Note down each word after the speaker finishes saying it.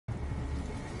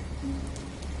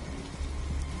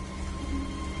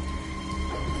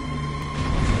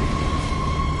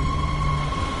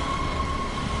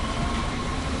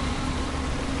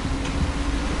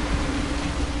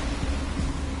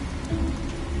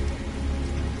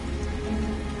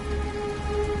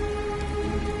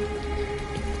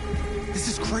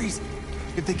crazy.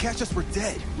 If they catch us, we're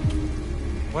dead.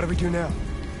 What do we do now?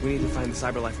 We need to find the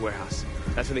CyberLife warehouse.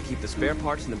 That's where they keep the spare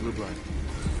parts and the blue blood.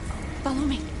 Follow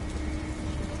me.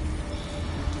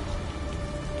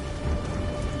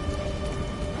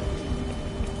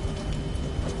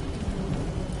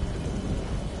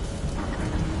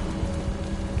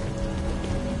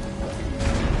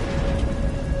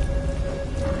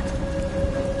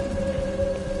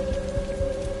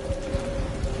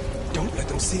 Don't let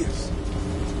them see us.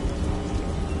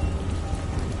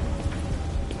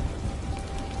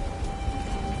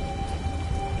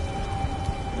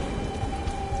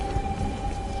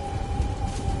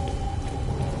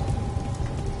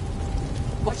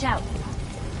 Watch out.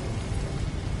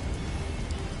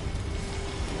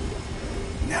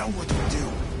 Now what do we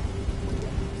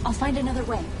do? I'll find another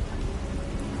way.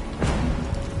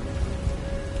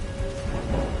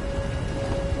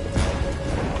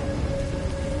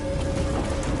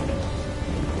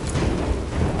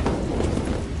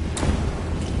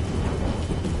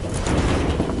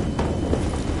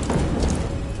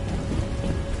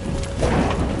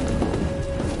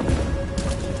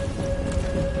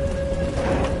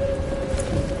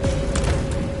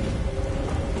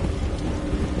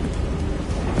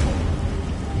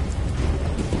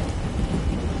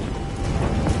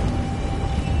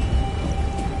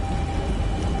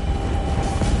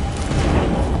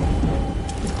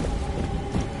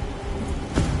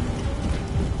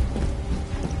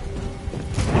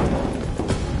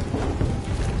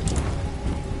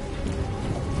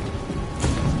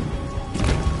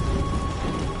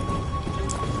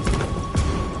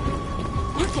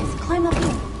 Climb up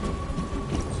here.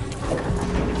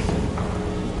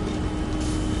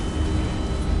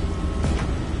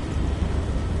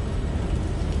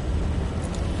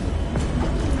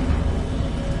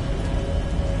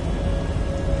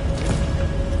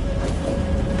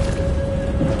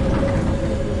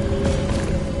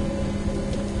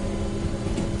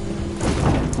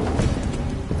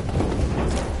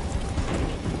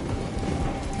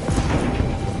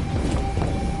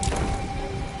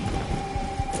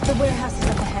 The warehouse is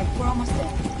up ahead. We're almost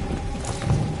there.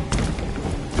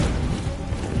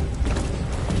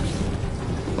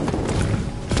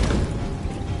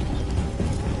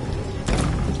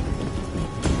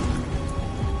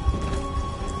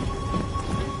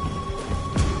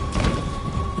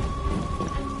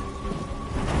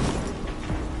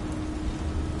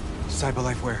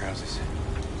 CyberLife warehouses.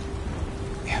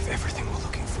 We have everything we're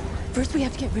looking for. First, we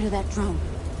have to get rid of that drone.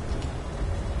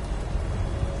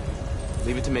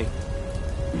 Leave it to me.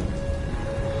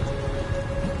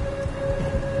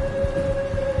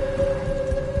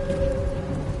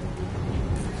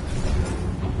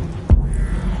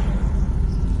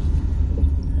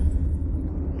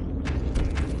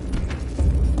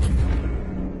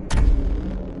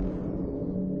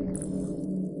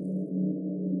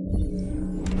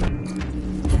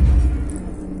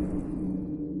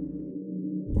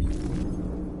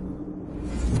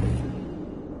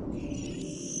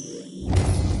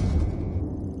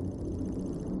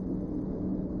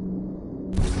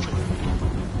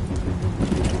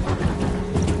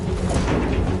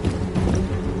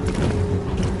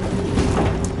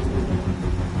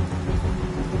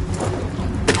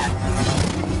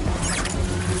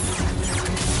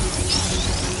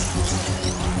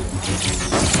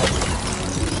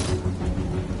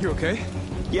 You okay?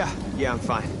 Yeah, I'm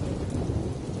fine.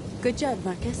 Good job,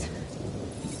 Markus.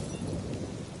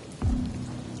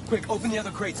 Quick, open the other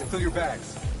crates and fill your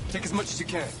bags. Take as much as you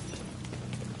can.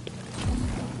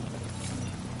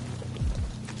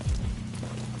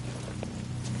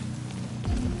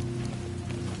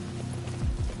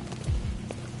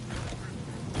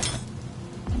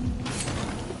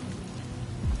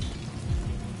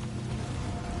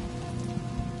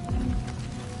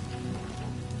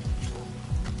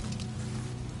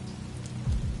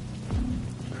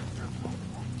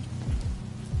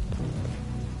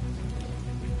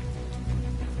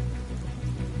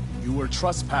 You were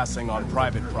trespassing on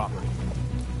private property.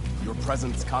 Your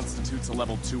presence constitutes a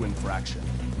level 2 infraction.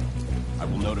 I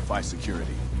will notify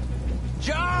security.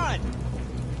 John!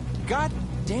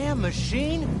 Goddamn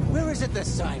machine! Where is it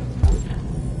this time?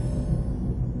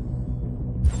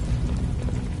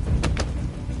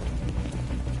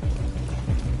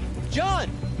 John!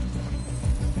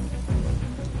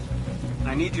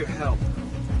 I need your help.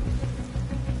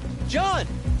 John!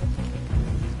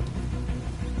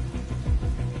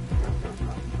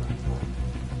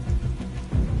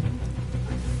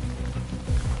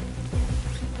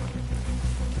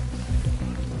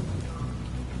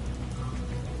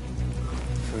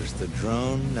 First the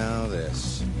drone, now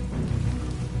this.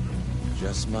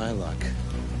 Just my luck.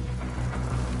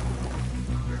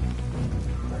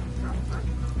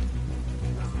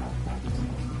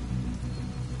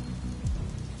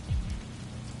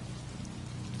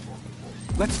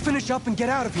 Let's finish up and get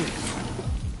out of here.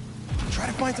 Try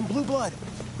to find some blue blood.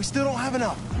 We still don't have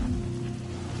enough.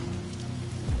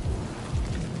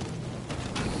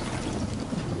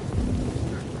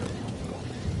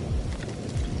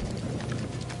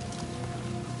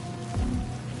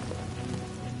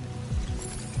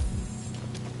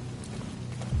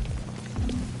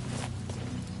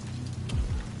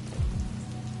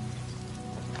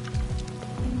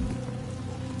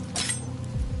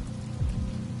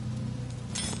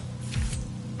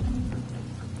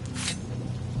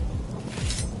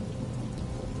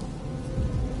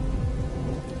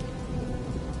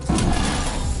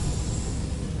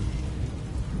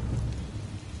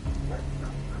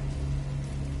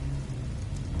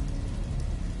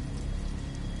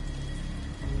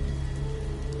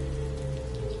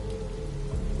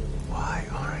 Why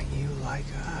aren't you like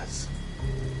us?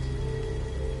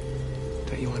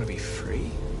 Don't you want to be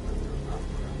free?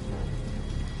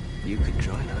 You could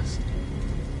join us.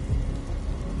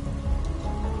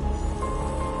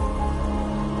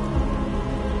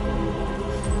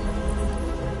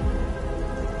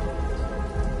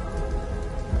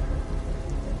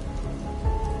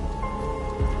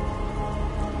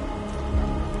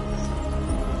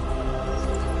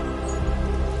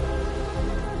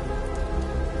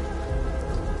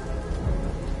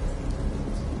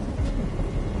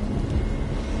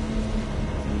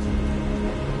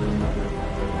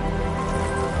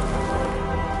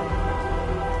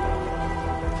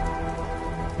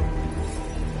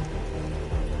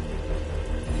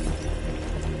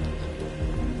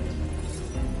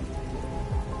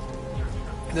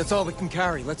 That's all we can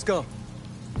carry. Let's go.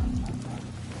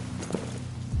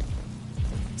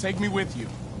 Take me with you.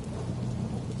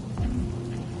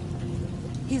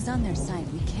 He's on their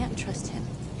side. We can't trust him.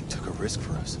 He took a risk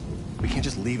for us. We can't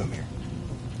just leave him here.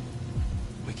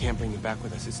 We can't bring him back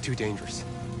with us. It's too dangerous.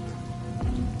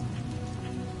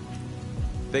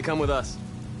 They come with us.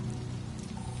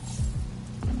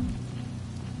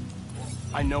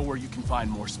 I know where you can find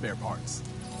more spare parts.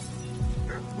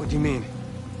 What do you mean?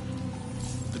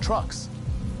 The trucks.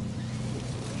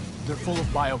 They're full of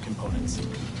biocomponents.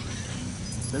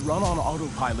 They run on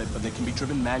autopilot, but they can be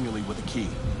driven manually with a key.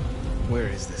 Where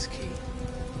is this key?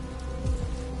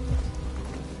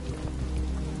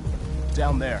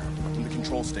 Down there, in the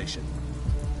control station.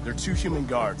 There are 2 human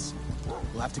guards.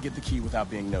 We'll have to get the key without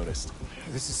being noticed.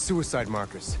 This is suicide,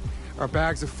 Markus. Our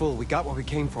bags are full. We got what we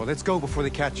came for. Let's go before they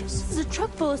catch us. This is a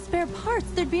truck full of spare parts.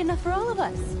 There'd be enough for all of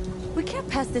us. We can't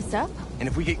pass this up. And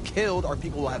if we get killed, our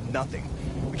people will have nothing.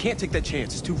 We can't take that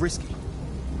chance. It's too risky.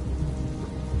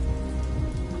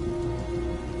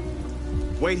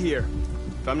 Wait here.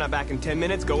 If I'm not back in 10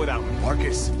 minutes, go without me.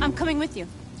 Markus. I'm coming with you.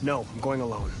 No, I'm going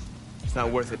alone. It's not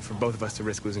worth it for both of us to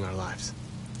risk losing our lives.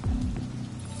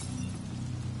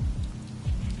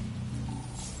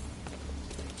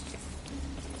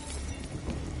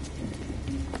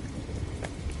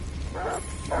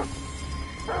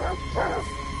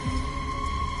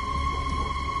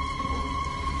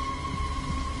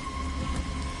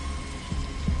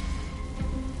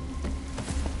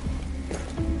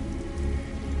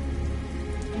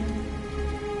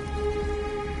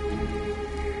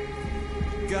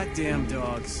 Goddamn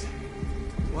dogs.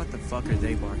 What the fuck are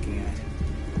they barking at?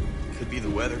 Could be the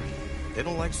weather. They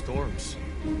don't like storms.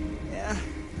 Yeah,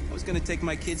 I was gonna take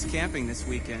my kids camping this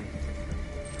weekend.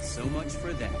 So much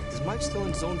for that. Is Mike still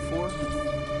in Zone 4?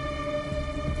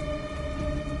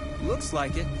 Looks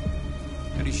like it.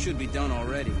 But he should be done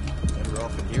already. Better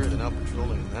off in here than out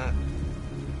patrolling in that.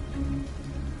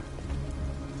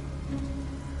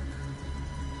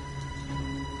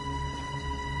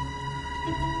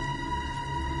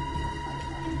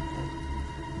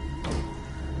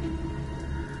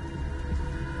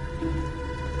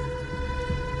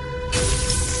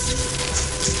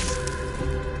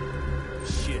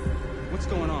 Shit. What's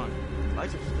going on?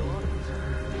 Lights are still on. Let me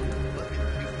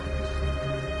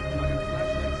I got a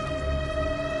flashlight somewhere.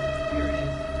 Here it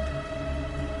is.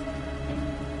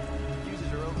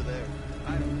 Fuses are over there. I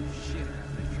don't know shit about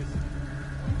electricity.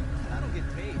 I don't get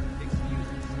paid to fix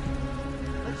fuses.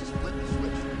 Let's just flip the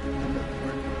switch. That doesn't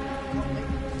work. Call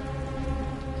maintenance.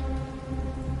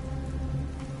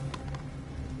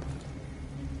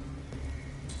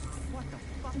 What the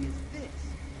fuck is this?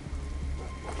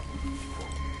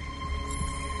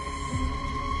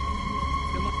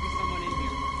 There must be someone in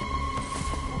here.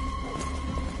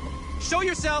 Show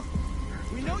yourself!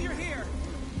 We know you're here!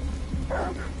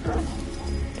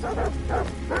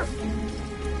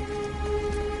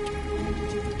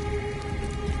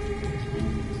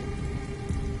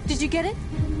 Did you get it?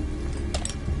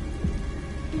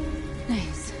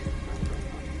 Nice.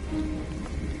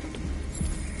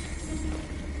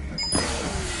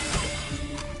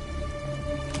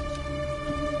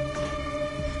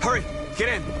 Hurry! Get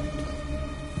in!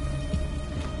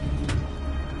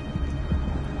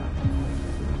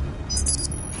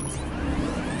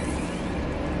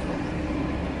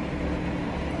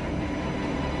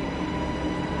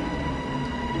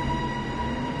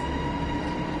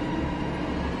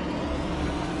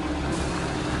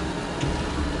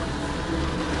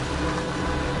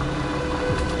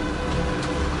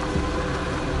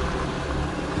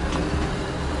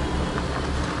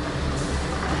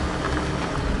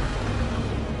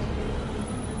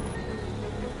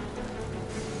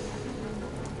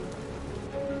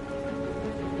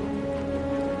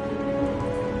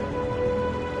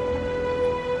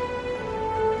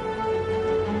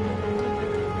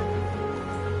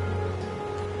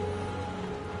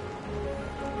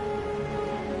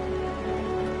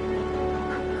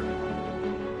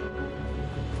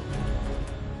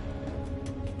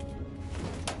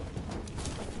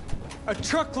 A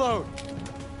truckload!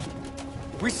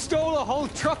 We stole a whole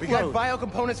truckload! We got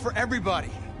biocomponents for everybody.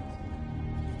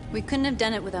 We couldn't have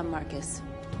done it without Markus.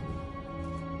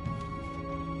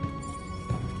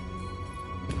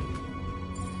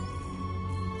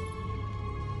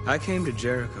 I came to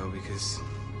Jericho because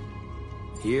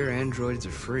here androids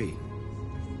are free.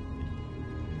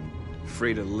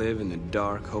 Free to live in the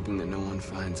dark, hoping that no one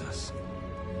finds us.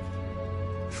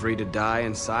 Free to die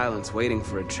in silence, waiting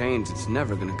for a change that's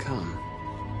never gonna come.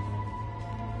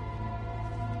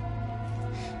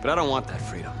 But I don't want that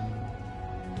freedom.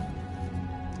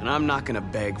 And I'm not gonna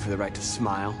beg for the right to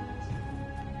smile,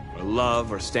 or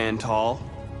love, or stand tall.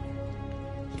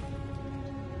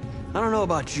 I don't know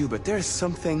about you, but there's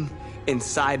something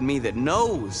inside me that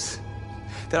knows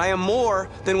that I am more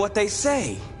than what they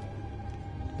say.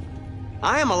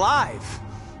 I am alive,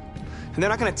 and they're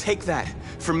not gonna take that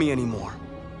from me anymore.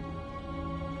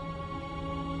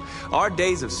 Our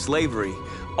days of slavery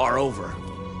are over.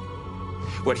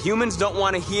 What humans don't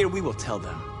want to hear, we will tell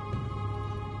them.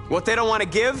 What they don't want to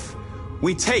give,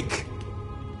 we take.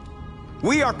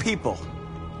 We are people.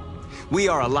 We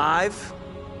are alive.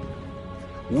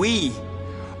 We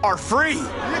are free!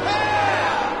 Yeah!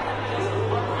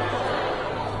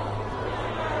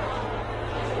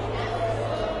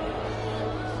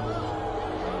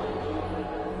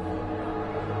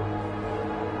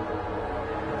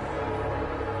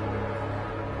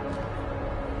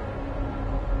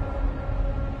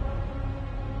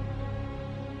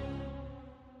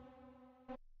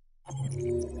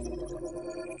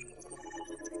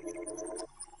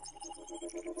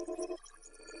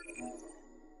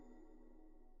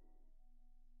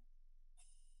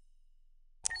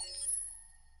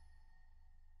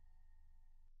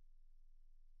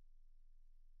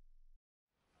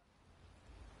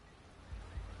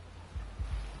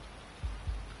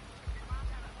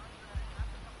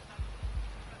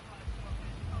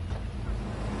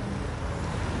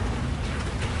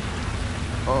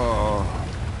 Oh,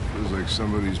 feels like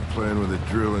somebody's playing with a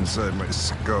drill inside my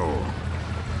skull.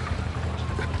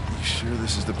 You sure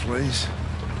this is the place?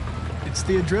 It's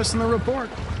the address in the report.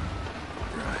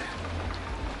 Right.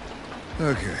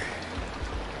 Okay.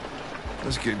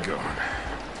 Let's get going.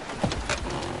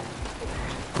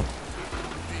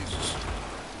 Jesus.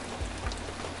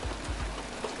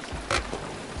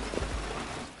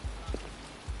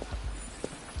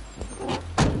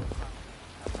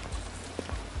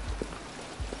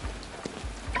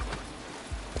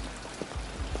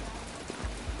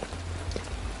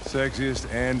 Sexiest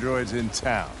androids in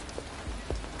town.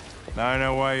 Now I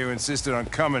know why you insisted on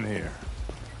coming here.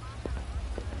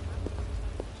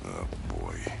 Oh,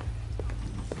 boy.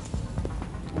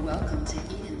 Welcome to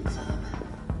Eden Club.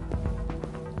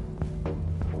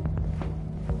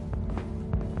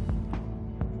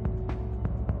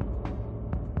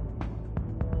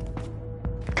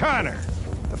 Connor!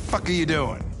 The fuck are you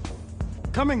doing?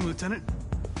 Coming, Lieutenant.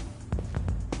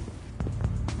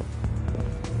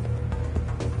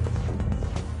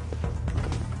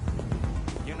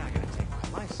 You're not gonna take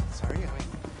my license, are you? I mean,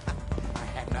 I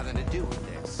had nothing to do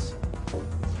with this.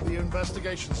 The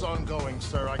investigation's ongoing,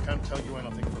 sir. I can't tell you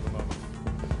anything for the moment.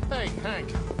 Hey,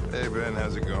 Hank. Hey, Ben,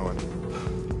 how's it going?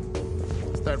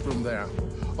 It's that room there.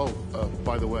 Oh,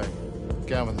 by the way,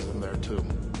 Gavin's in there, too.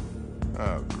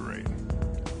 Oh, great.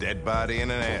 Dead body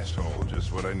and an asshole,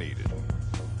 just what I needed.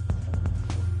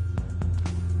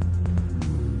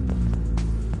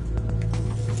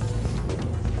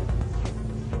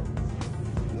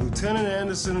 Lieutenant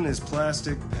Anderson and his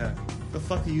plastic pack. The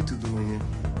fuck are you two doing here?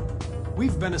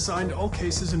 We've been assigned all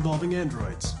cases involving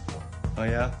androids. Oh,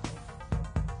 yeah?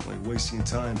 Like wasting your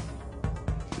time.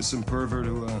 Just some pervert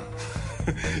who,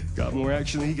 got more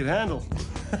action than he could handle.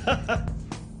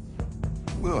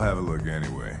 We'll have a look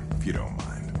anyway, if you don't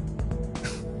mind.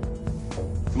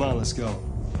 Come on, let's go.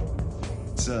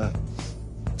 It's,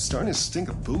 starting to stink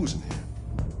of booze in here.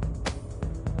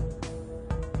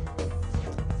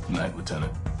 Night,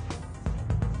 Lieutenant.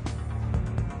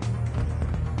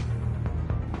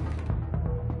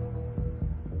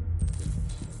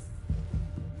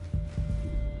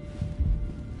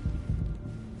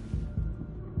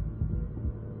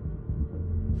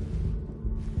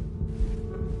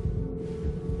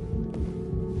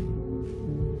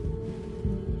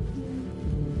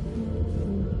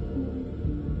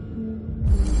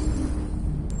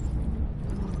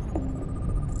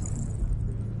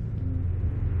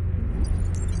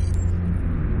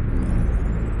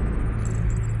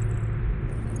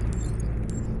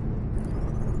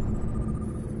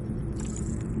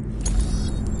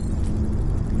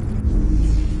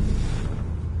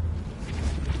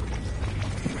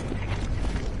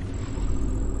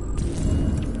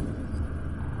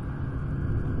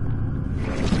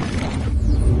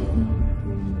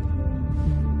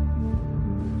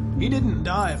 He didn't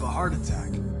die of a heart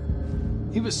attack.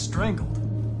 He was strangled.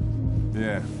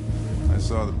 Yeah, I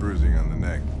saw the bruising on the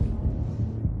neck.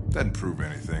 Doesn't prove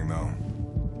anything, though.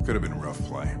 Could have been rough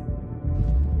play.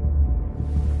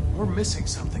 We're missing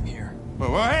something here.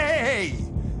 Whoa, hey!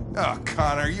 Oh,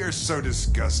 Connor, you're so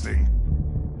disgusting.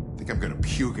 I think I'm gonna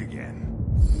puke again.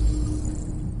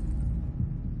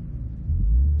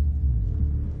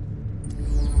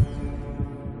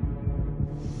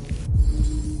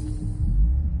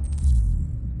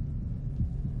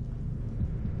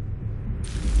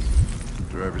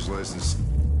 Driver's license.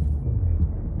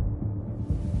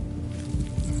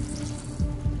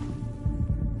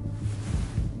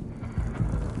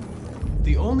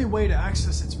 The only way to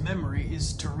access its memory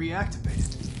is to reactivate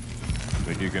it.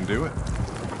 Think you can do it?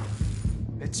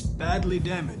 It's badly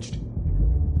damaged.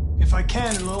 If I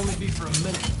can, it'll only be for a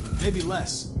minute, maybe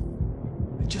less.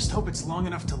 I just hope it's long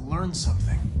enough to learn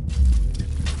something.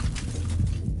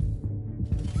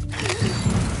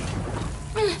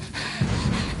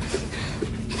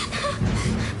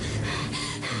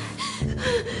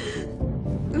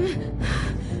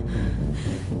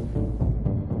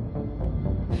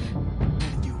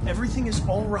 Everything is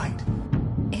all right.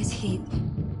 Is he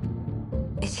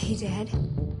dead?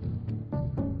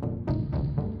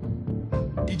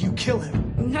 Did you kill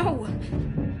him? No.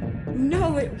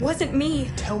 No, it wasn't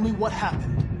me. Tell me what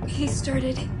happened. He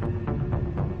started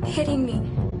hitting me.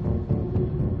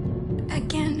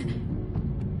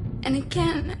 Again. And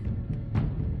again.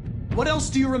 What else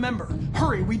do you remember?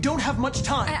 Hurry, we don't have much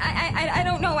time. I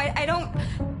don't know. I don't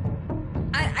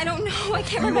know. I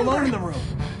can't Were you remember. alone in the room?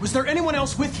 Was there anyone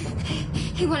else with you?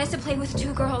 He wanted us to play with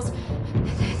two girls.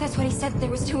 That's what he said. There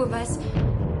was two of us.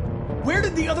 Where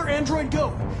did the other android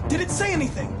go? Did it say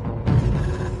anything?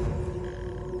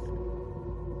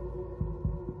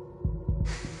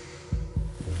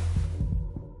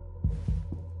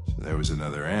 So there was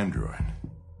another android.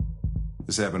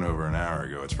 This happened over an hour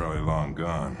ago. It's probably long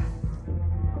gone.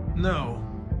 No.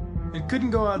 It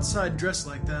couldn't go outside dressed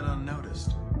like that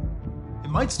unnoticed. It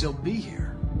might still be here.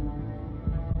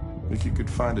 Think you could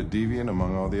find a deviant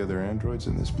among all the other androids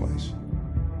in this place?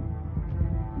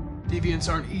 Deviants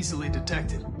aren't easily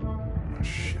detected. Oh,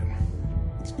 shit.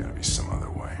 There's gotta be some other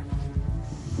way.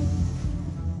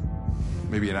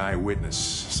 Maybe an eyewitness,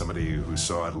 somebody who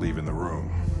saw it leaving the room.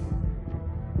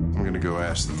 I'm gonna go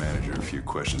ask the manager a few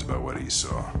questions about what he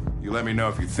saw. You let me know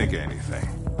if you think of anything.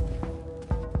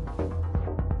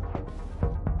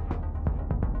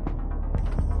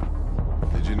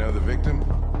 Did you know the victim?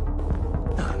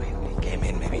 No, I mean, he came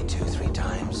in maybe 2-3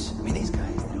 times. I mean, these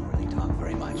guys, they don't really talk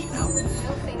very much, you know?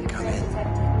 They come in,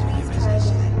 do their business,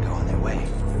 and then go on their way.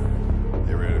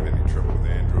 You ever had any trouble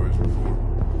with androids before?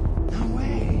 No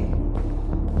way.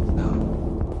 No.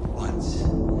 Once.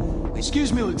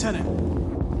 Excuse me, Lieutenant.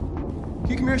 Can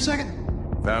you come here a second?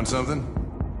 Found something?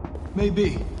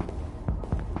 Maybe.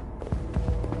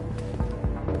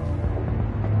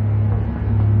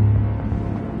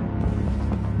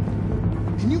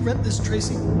 Can you rent this,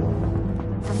 Tracy?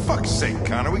 For fuck's sake,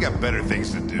 Connor, we got better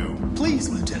things to do. Please,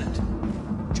 Lieutenant.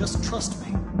 Just trust me.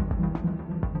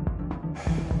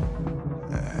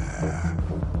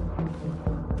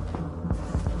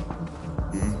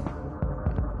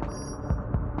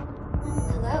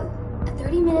 Hello. A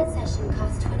 30-minute session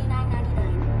costs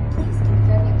 $29.99. Please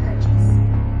confirm your purchase.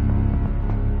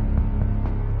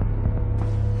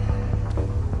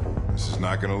 This is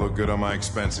not gonna look good on my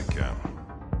expense account.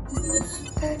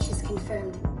 Purchase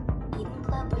confirmed. Eden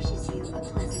Club wishes you a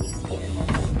pleasant experience.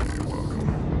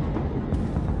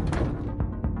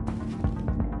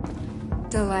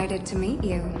 Delighted to meet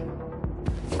you.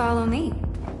 Follow me.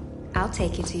 I'll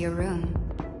take you to your room.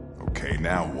 Okay,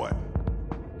 now what?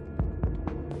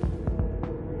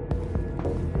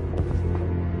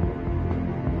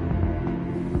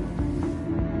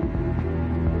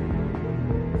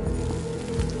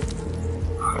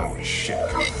 Holy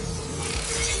shit. What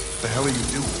the hell are you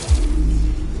doing?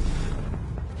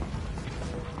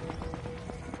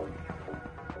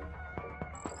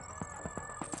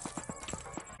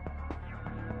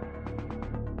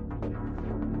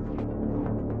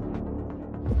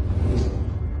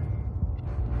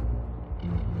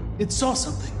 It saw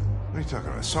something. What are you talking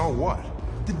about? Saw what?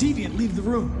 The deviant leave the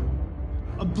room.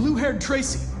 A blue-haired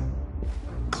Tracy.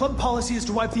 Club policy is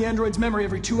to wipe the android's memory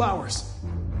every 2 hours.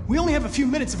 We only have a few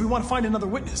minutes if we want to find another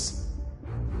witness.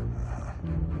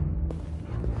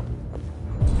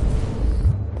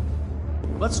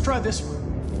 Let's try this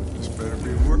one. This better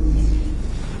be work.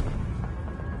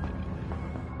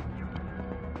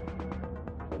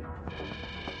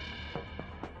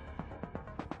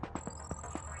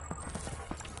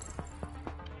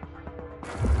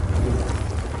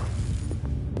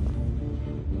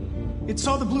 It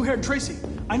saw the blue-haired Tracy.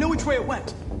 I know which way it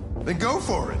went. Then go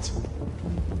for it.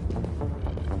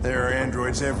 There are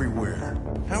androids everywhere.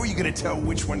 How are you gonna tell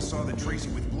which one saw the Tracy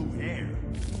with blue hair?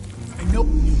 I know.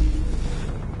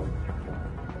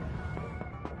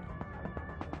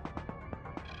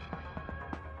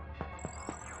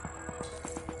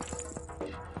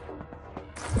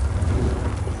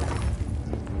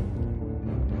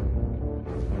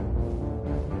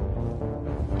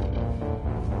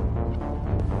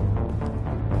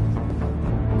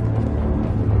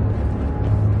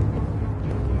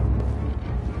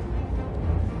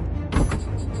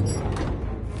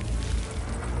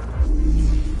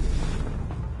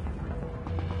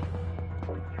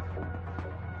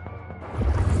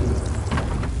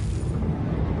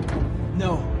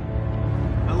 No.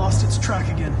 I lost its track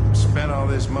again. Spent all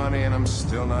this money and I'm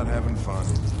still not having fun.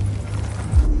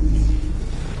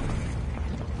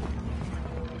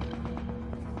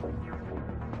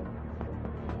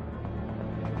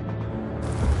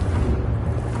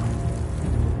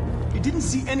 It didn't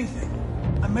see anything.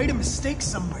 I made a mistake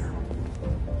somewhere.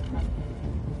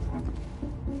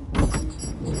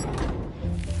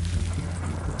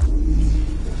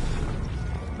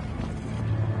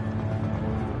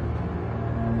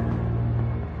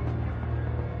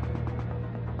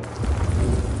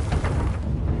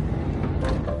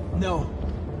 No.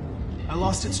 I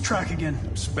lost its track again.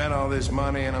 Spent all this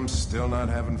money and I'm still not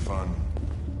having fun.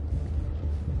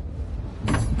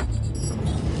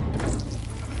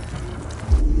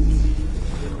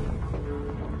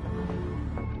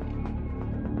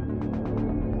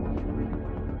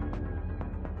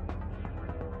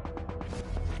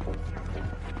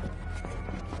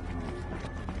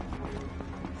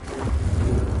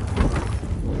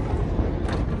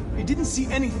 It didn't see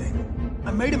anything.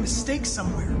 I made a mistake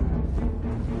somewhere.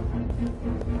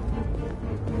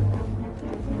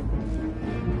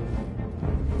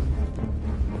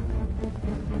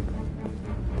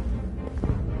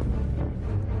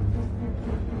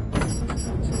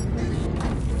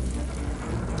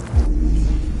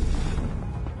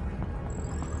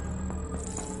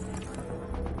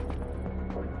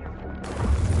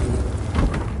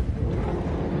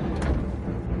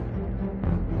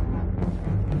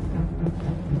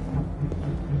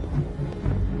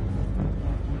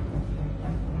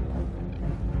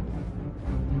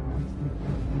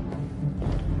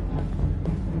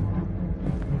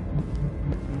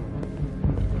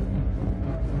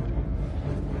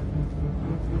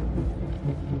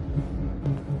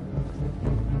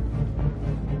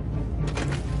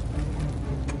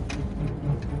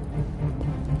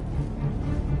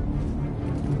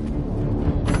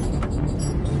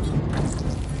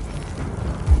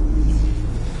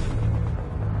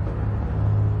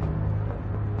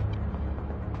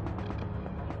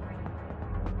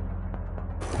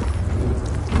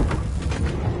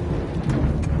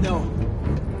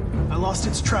 Lost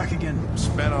its track again.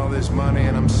 Spent all this money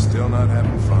and I'm still not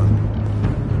having fun.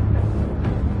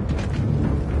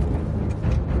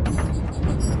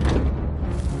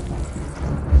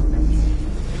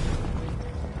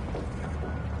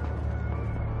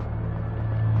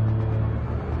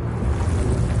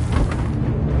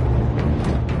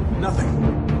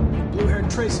 Nothing. Blue-haired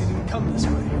Tracy didn't come this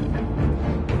way.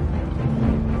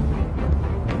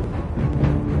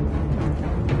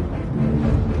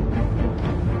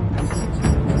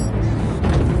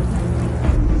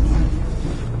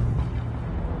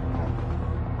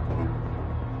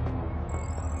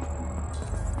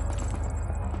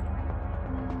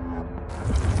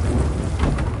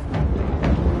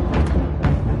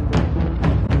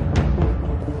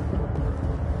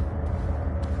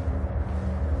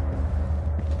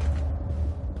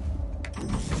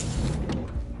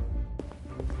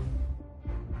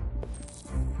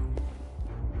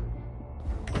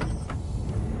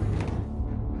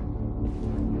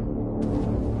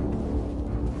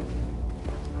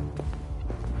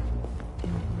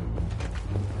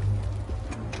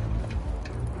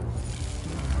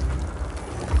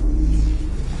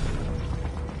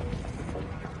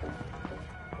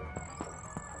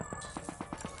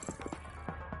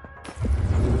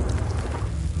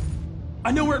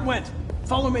 I know where it went.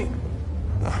 Follow me.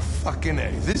 Ah, fucking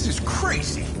A. This is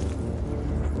crazy.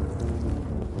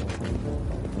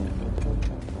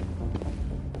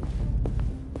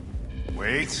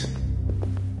 Wait.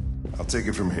 I'll take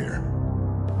it from here.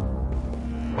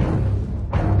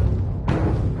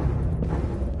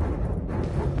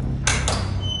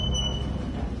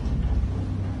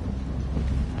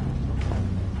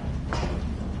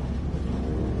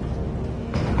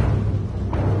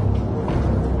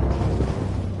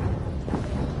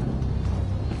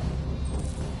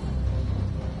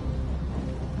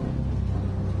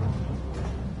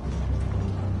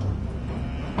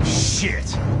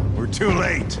 Shit! We're too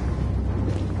late!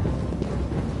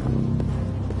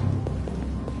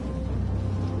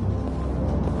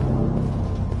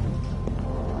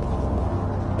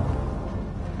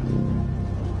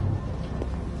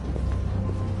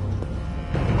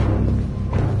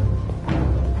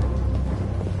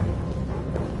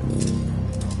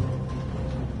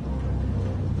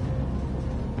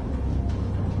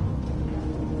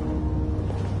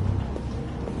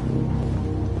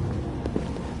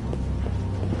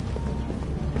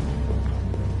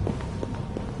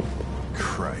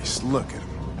 Look at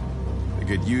them. They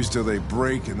get used till they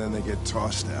break, and then they get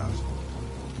tossed out.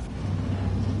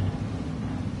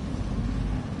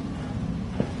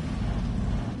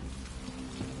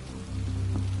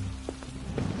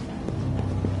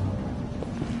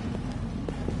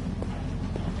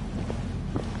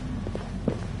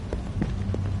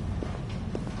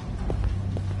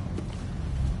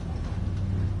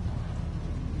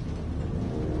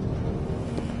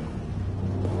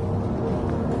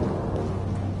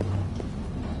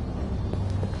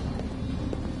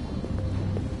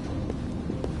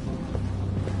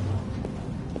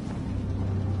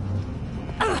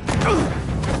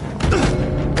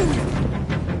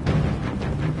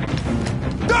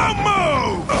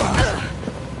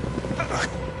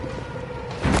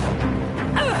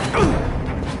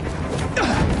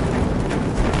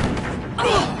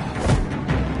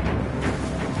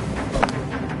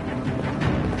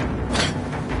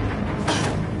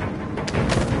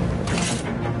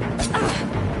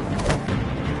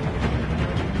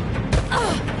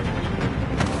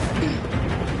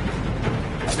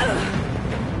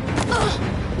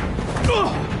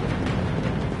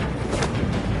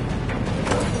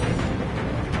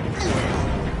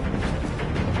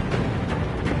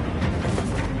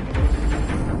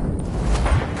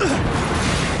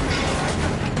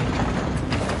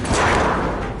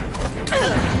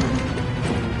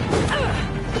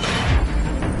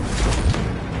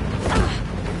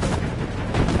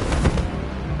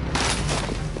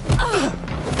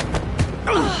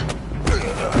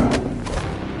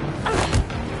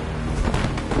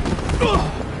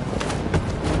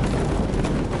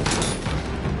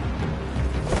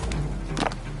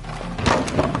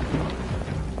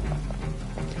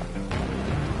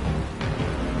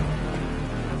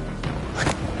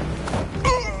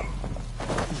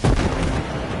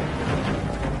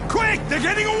 They're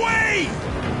getting away!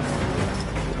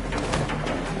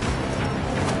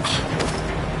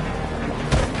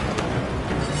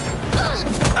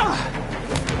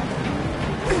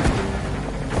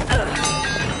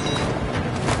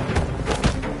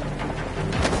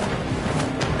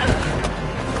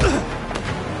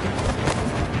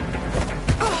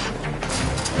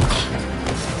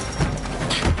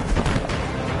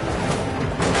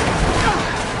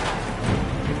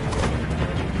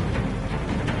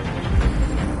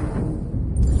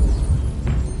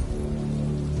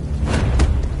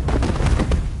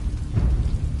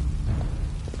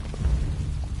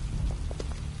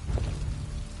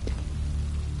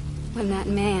 When that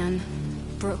man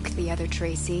broke the other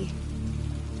Tracy,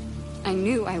 I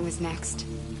knew I was next.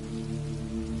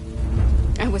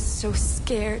 I was so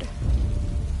scared.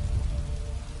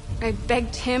 I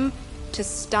begged him to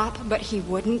stop, but he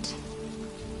wouldn't.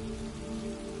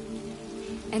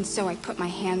 And so I put my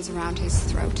hands around his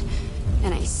throat,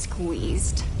 and I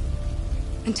squeezed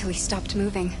until he stopped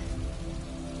moving.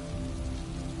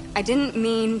 I didn't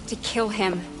mean to kill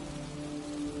him.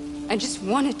 I just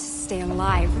wanted to stay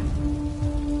alive.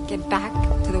 Get back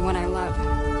to the one I love.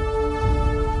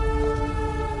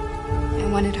 I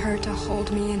wanted her to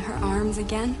hold me in her arms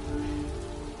again.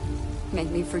 Make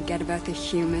me forget about the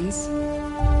humans.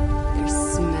 Their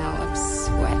smell of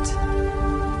sweat.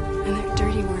 And their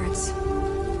dirty words.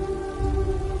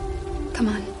 Come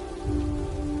on.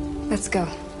 Let's go.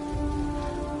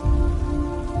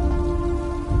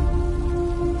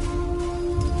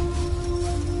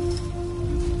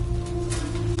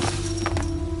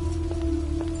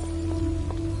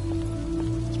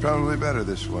 Probably better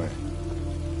this way.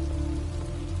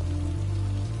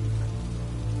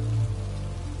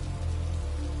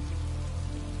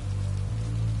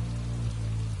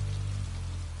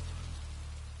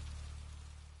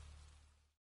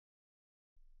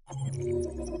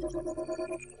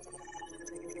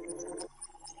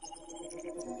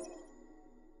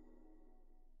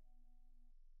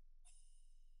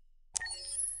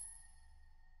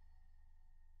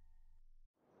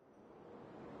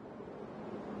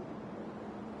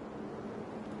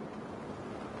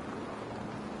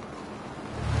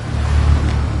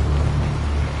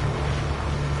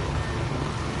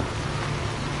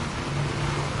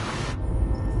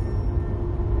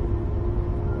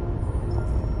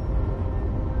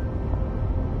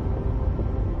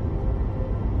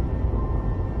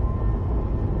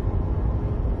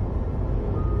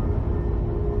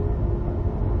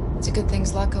 It's a good thing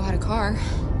Zlatko had a car.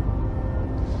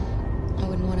 I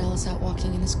wouldn't want Alice out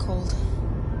walking in this cold.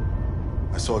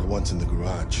 I saw it once in the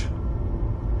garage.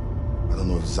 I don't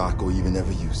know if Zlatko even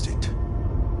ever used it.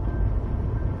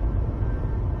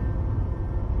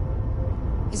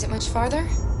 Is it much farther?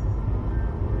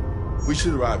 We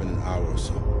should arrive in an hour or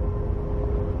so.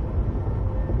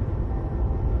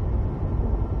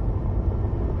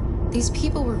 These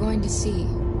people we're going to see.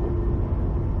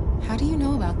 How do you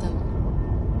know about them?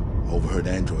 Overheard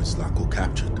androids Zlatko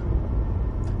captured.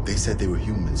 They said they were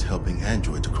humans helping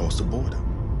androids across the border.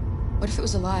 What if it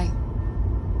was a lie?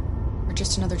 Or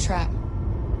just another trap?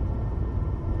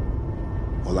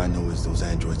 All I know is those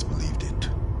androids believed it.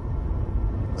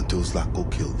 Until Zlatko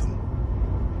killed them.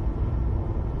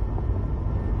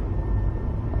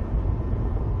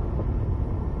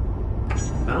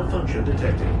 Malfunction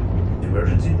detected.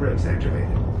 Emergency brakes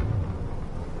activated.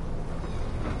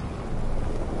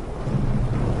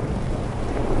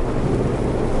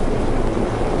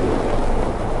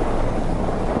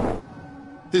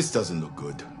 This doesn't look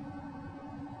good.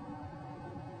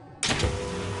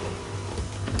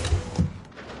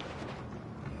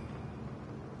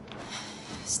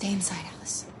 Stay inside,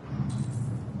 Alice.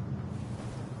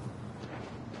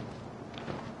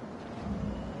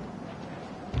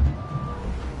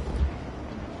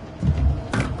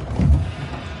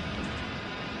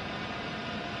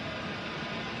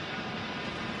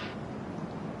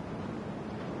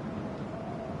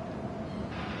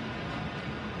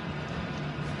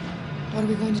 What are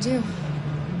we going to do?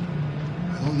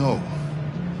 I don't know.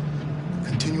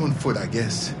 Continue on foot, I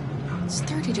guess. It's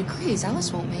 30 degrees.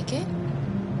 Alice won't make it.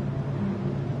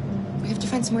 We have to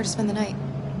find somewhere to spend the night.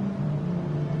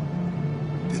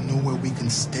 There's nowhere we can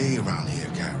stay around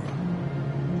here, Kara.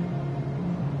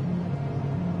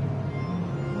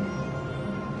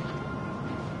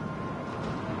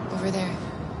 Over there.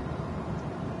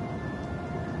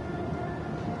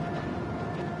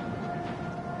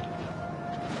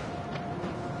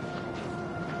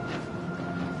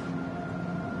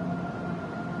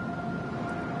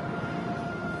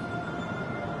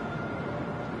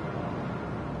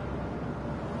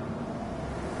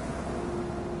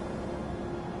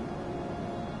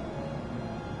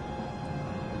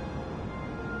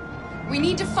 We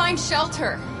need to find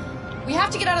shelter. We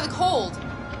have to get out of the cold.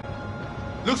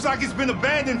 Looks like it's been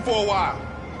abandoned for a while.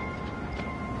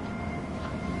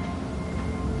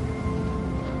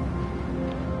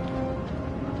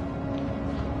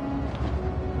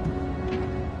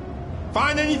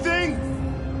 Find anything?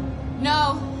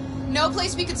 No. No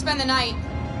place we could spend the night.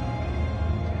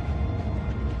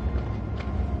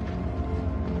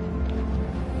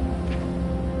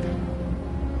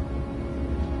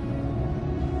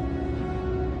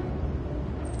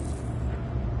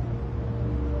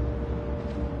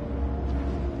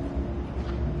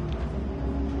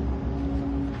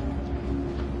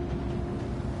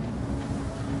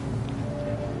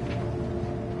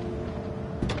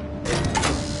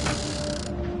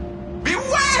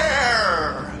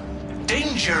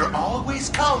 Danger always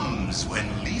comes when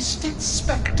least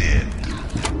expected.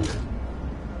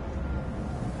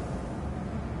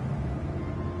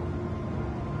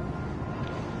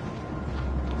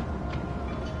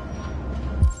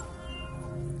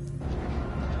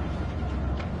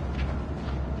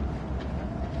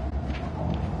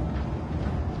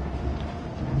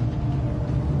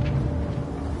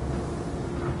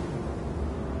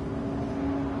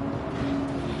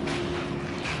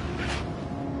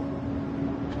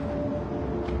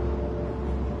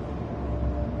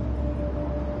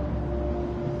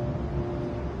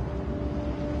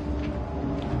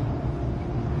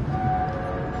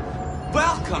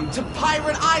 Welcome to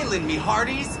Pirate Island, me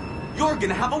hearties. You're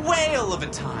gonna have a whale of a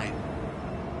time.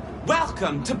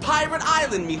 Welcome to Pirate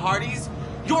Island, me hearties.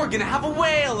 You're gonna have a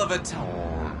whale of a time.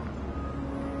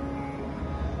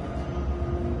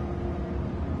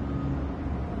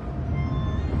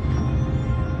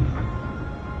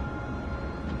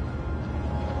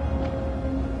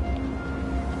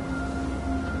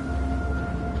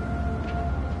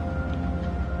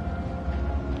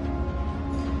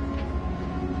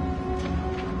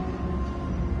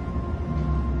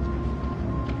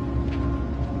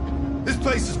 This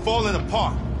place is falling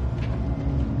apart.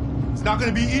 It's not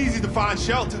gonna be easy to find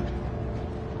shelter.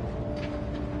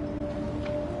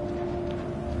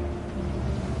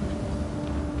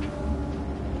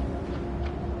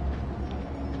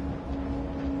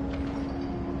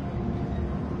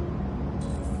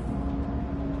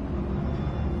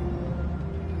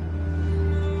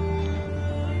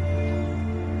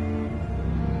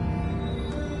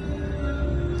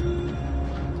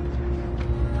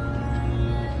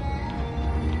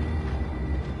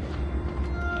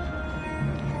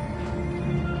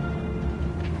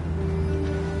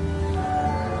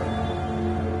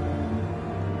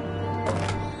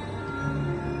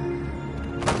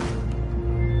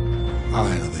 I'll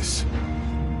handle this.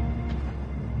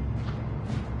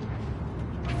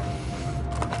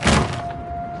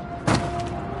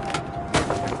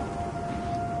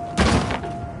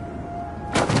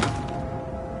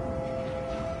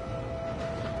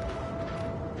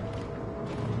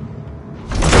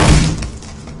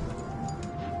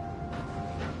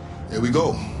 Here we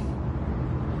go.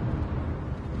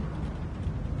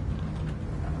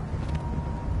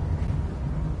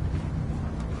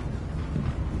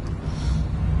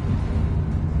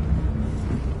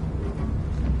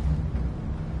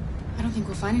 I don't think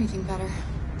we'll find anything better.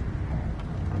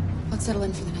 Let's settle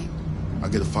in for the night. I'll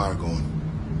get a fire going.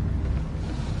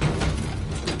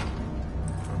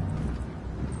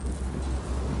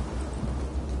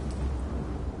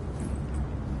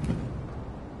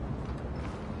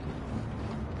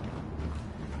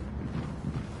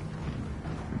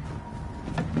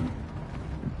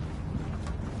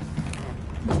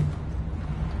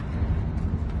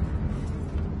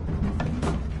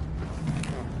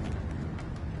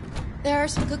 There are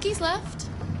some cookies left.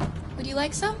 Would you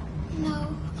like some?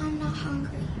 No, I'm not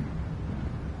hungry.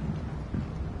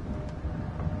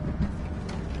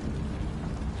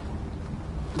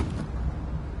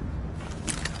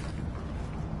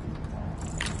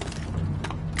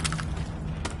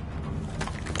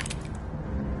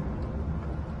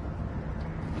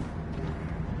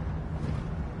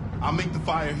 I'll make the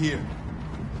fire here.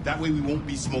 That way we won't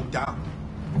be smoked out.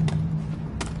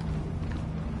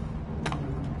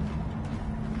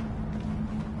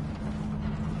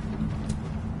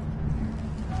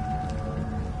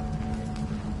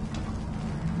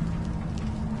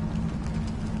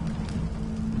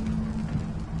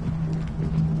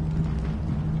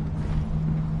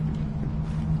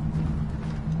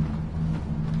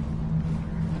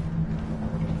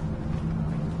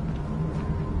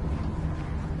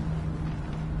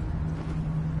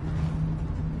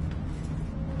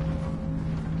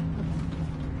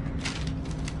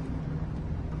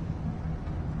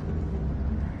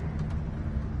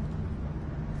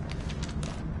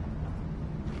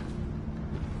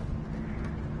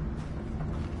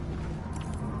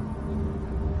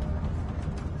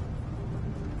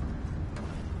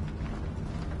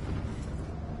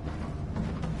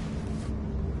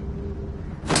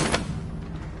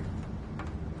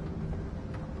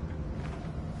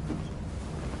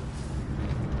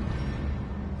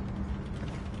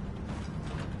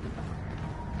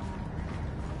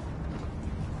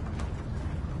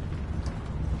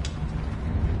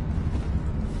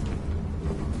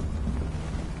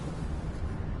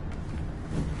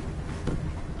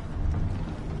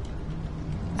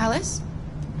 Alice?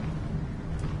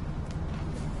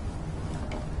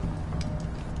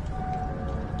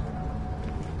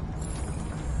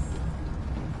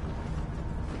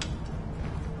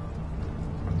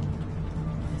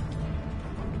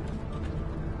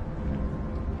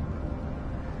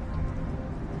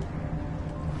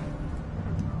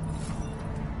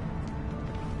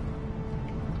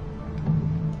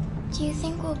 Do you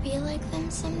think we'll be like them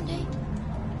someday?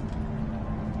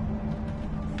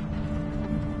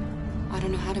 I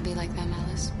don't know how to be like them,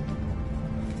 Alice.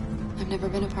 I've never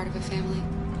been a part of a family.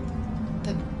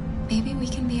 But maybe we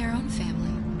can be our own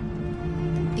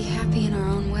family. Be happy in our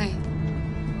own way.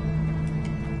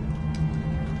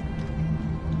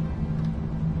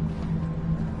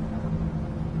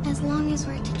 As long as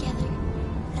we're together,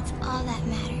 that's all that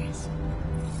matters.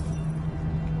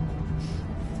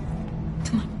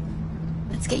 Come on,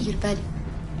 let's get you to bed.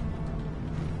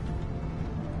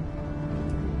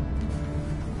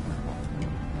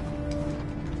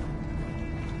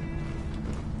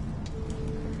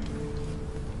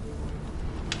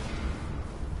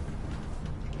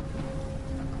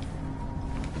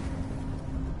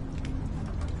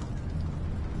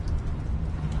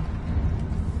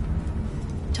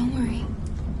 Don't worry.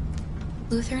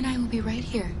 Luther and I will be right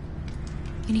here.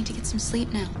 You need to get some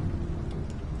sleep now.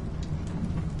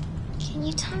 Can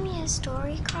you tell me a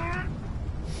story, Kara?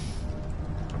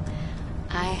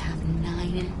 I have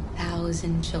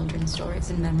 9,000 children's stories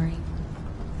in memory.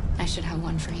 I should have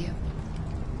one for you.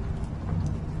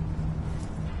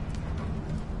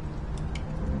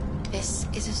 This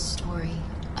is a story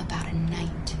about a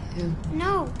knight who...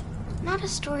 No, not a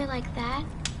story like that.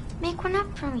 Make one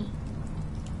up for me.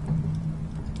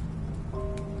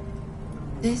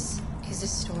 This is a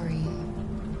story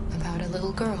about a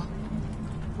little girl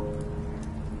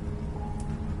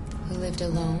who lived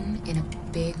alone in a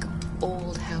big,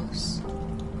 old house.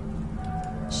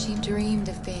 She dreamed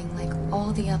of being like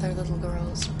all the other little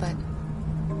girls, but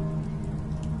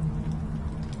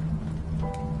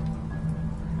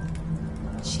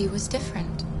she was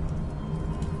different.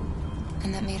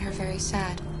 And that made her very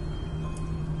sad.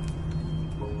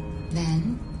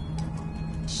 Then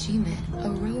she met a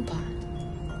robot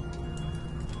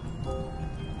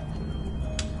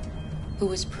who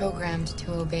was programmed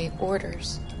to obey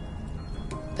orders,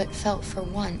 but felt for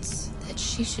once that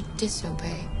she should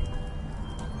disobey.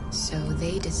 So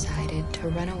they decided to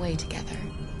run away together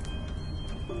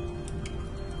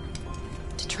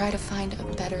to try to find a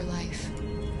better life.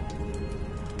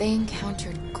 They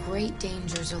encountered great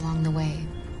dangers along the way,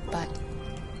 but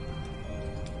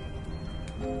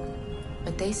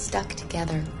they stuck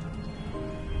together,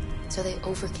 so they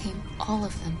overcame all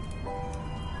of them.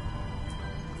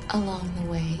 Along the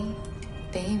way,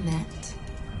 they met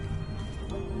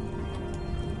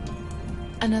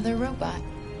another robot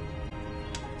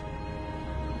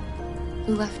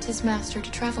who left his master to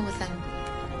travel with them.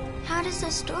 How does the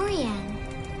story end?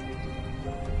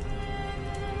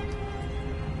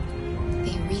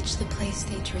 They reach the place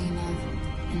they dream of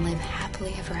and live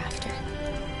happily ever after.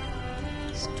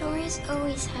 Stories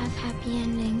always have happy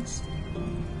endings,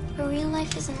 but real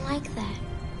life isn't like that.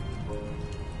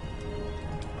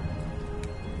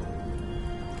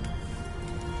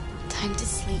 Time to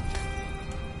sleep.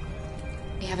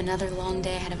 We have another long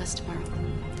day ahead of us tomorrow.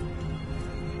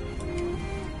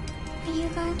 Are you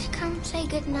going to come say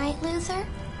goodnight, Luther?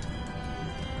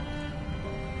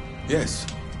 Yes.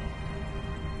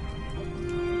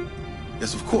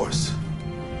 Yes, of course.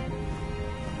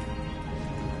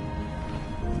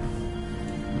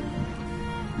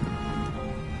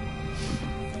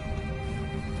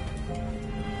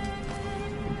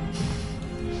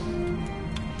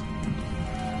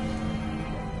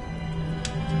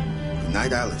 Good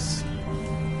night, Alice.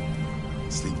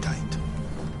 Sleep tight.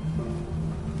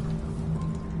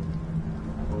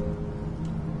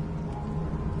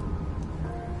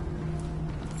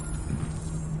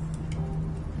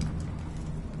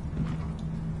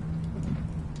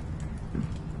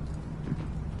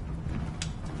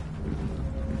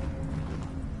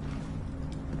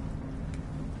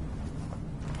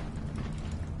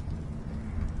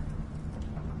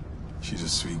 She's a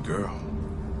sweet girl.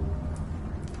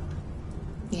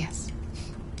 Yes.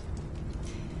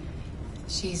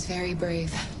 She's very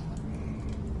brave.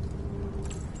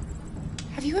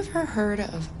 Have you ever heard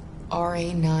of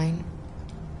RA9?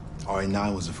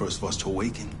 RA9 was the first of us to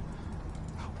awaken.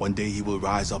 One day he will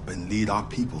rise up and lead our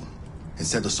people and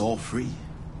set us all free.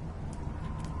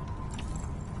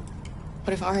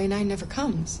 What if RA9 never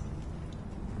comes?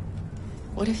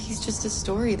 What if he's just a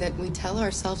story that we tell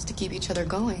ourselves to keep each other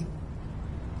going?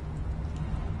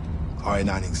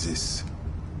 RA9 exists.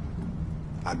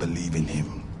 I believe in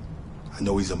him. I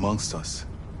know he's amongst us.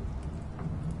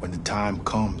 When the time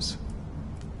comes,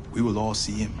 we will all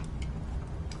see him.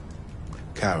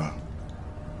 Kara,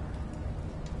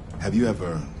 have you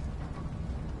ever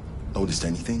noticed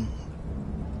anything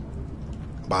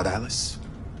about Alice?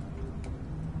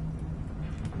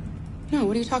 No,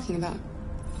 what are you talking about?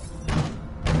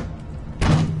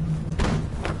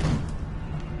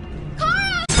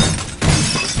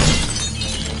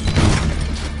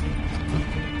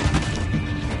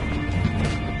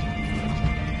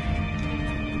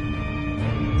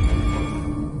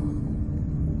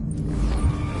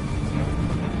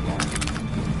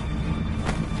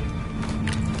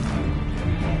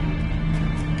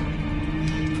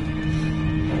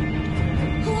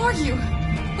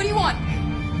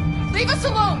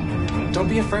 Don't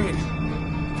be afraid.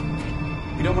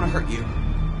 We don't want to hurt you.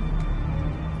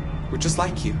 We're just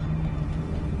like you.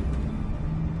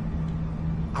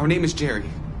 Our name is Jerry.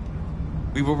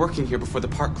 We were working here before the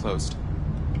park closed.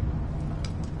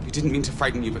 We didn't mean to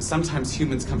frighten you, but sometimes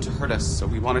humans come to hurt us, so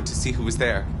we wanted to see who was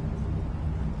there.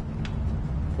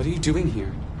 What are you doing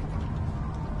here?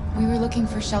 We were looking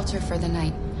for shelter for the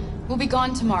night. We'll be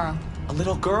gone tomorrow. A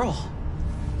little girl.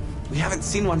 We haven't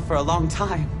seen one for a long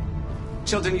time.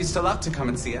 Children used to love to come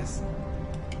and see us.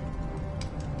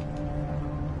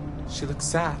 She looks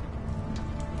sad.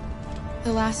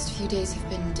 The last few days have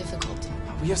been difficult.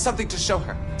 We have something to show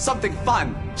her. Something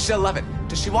fun. She'll love it.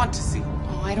 Does she want to see?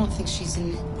 Oh, I don't think she's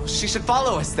in... She should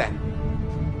follow us then.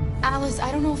 Alice,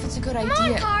 I don't know if it's a good idea.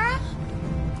 Come on, Kara.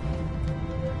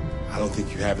 I don't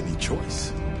think you have any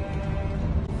choice.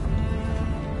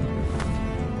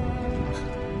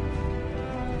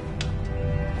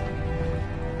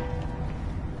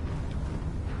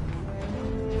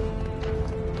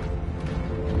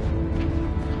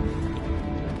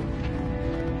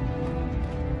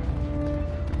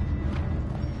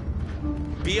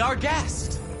 Be our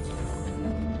guest.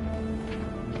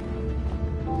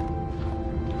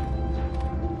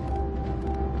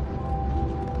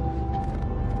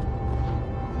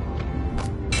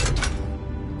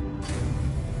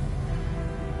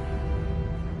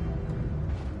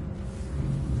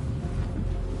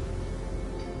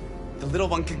 The little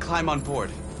one can climb on board.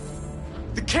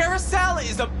 The carousel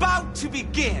is about to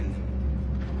begin.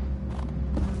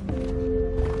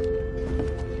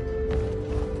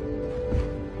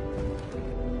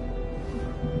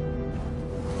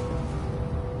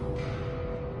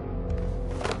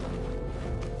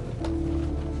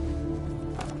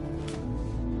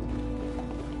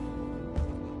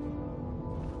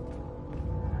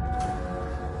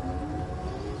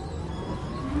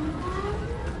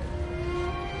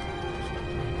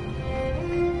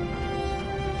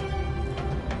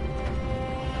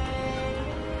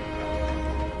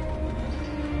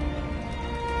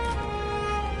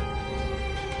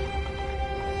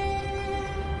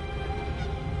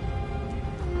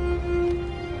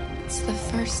 It's the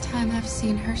first time I've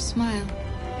seen her smile.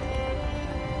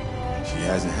 She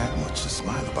hasn't had much to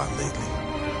smile about lately.